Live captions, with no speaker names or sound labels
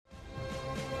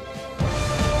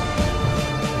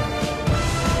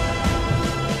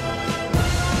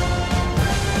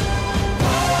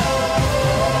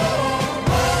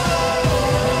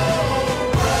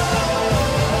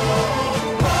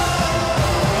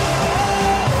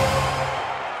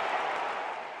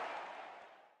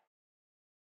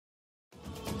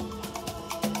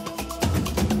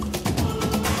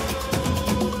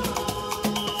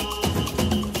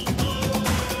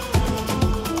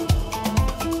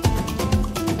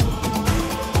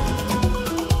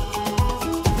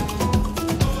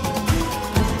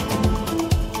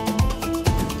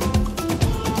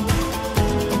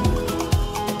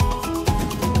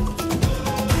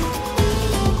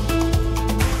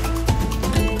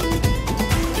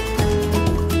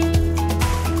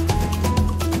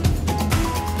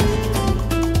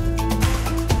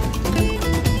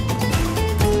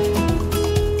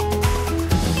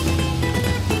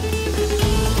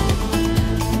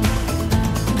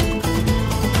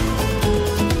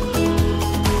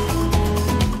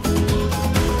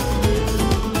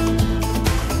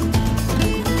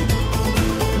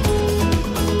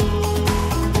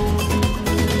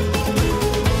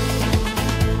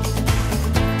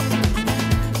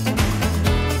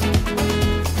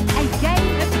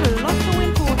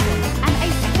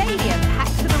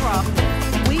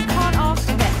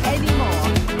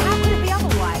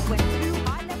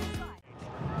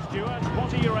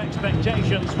What are your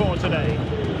expectations for today?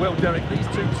 Well, Derek, these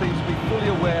two teams will be fully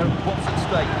aware of what's at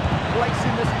stake.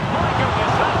 Placing this... My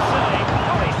goodness, that save!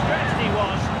 How he stretched he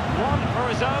was. One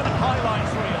for his own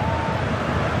highlights reel.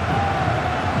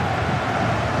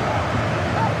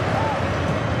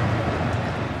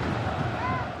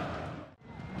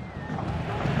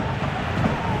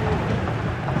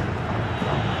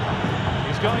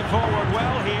 He's going forward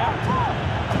well here.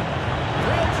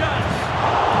 Real chance.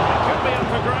 It could be up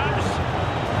for grabs.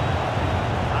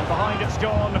 And behind it's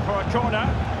gone for a corner.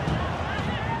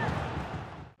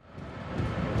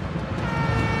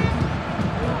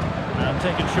 And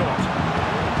taken short.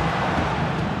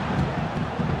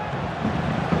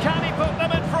 Can he put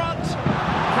them in front?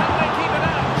 Can they keep it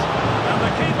out? And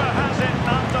the keeper has it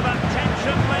after that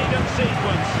tension-laden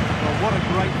sequence. Well, what a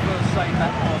great first save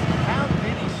that was. How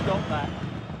did he stop that?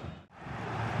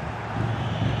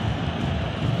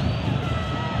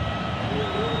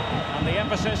 And the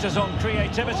emphasis is on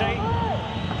creativity.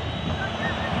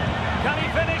 Can he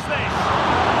finish this?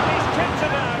 And he's kicked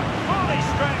it out, fully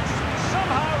stretched,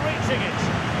 somehow reaching it.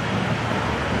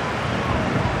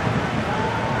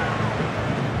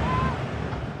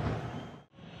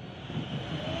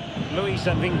 Luis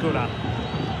Advíncula.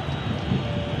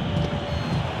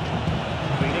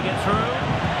 Feeding it through.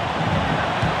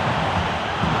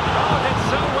 Oh, did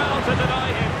so well to deny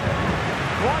him.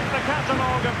 Quite the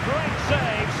catalogue of great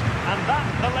saves, and that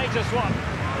the latest one.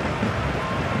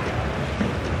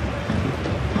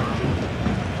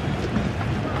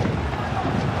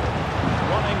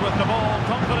 Running with the ball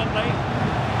confidently.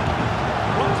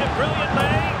 Blocked it brilliantly.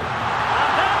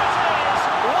 And there it is,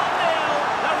 1-0.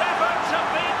 Their efforts have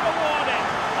been rewarded.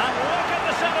 And look at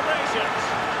the celebrations.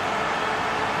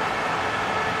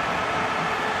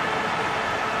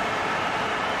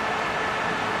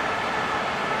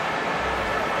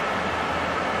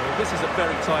 This is a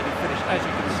very tidy finish, as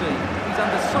you can see. He's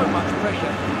under so much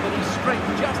pressure, but his strength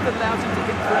just allows him to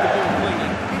get through the ball cleanly.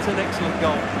 It's an excellent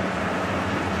goal.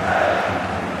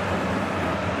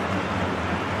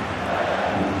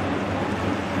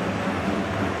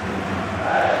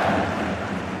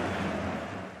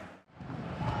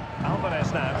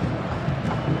 Alvarez now.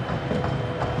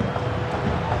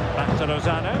 Back to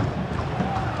Lozano.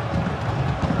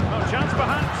 No chance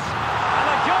perhaps. And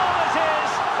a goal it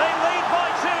is. They lead by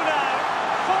 2 now.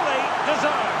 Fully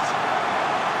deserved.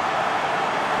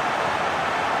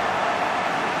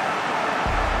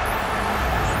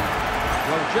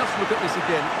 Well, just look at this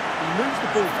again. He moves the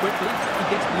ball quickly, he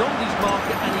gets beyond his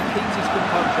marker and he keeps his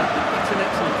composure. It's an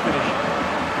excellent finish.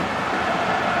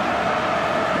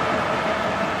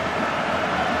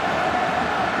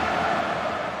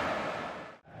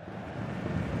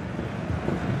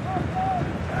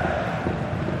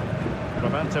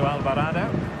 Roberto Alvarado.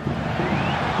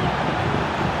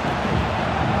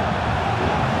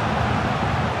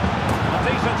 A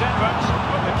decent effort,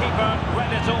 but the keeper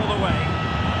read it all the way.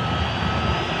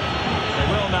 They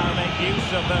will now make use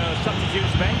of the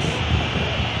substitutes bench.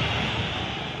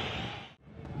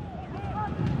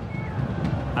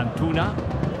 Antuna.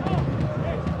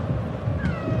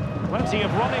 Plenty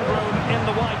of running room in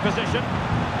the wide position.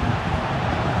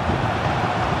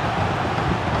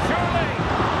 Surely!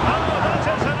 Oh, that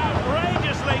is an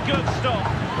outrageously good stop.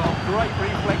 Well, great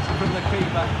reflex from the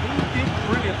keeper. He did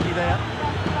brilliantly there.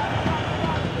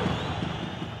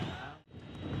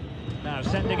 Now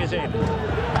sending it in.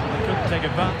 They couldn't take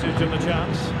advantage of the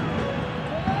chance.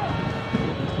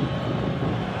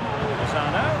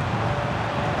 Lozano.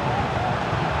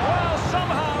 Well,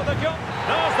 somehow the goal.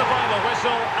 There's the final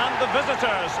whistle, and the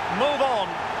visitors move on.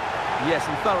 Yes,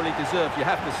 and thoroughly deserved, you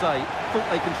have to say. Thought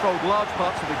they controlled large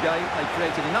parts of the game, they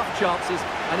created enough chances,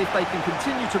 and if they can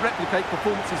continue to replicate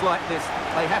performances like this,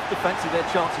 they have to fancy their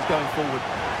chances going forward.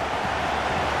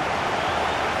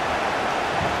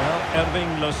 Well,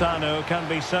 Erving Lozano can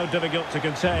be so difficult to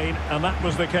contain, and that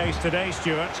was the case today,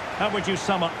 Stuart. How would you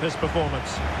sum up his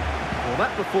performance? Well,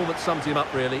 that performance sums him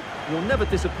up, really. You're never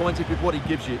disappointed with what he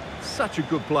gives you. Such a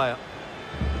good player.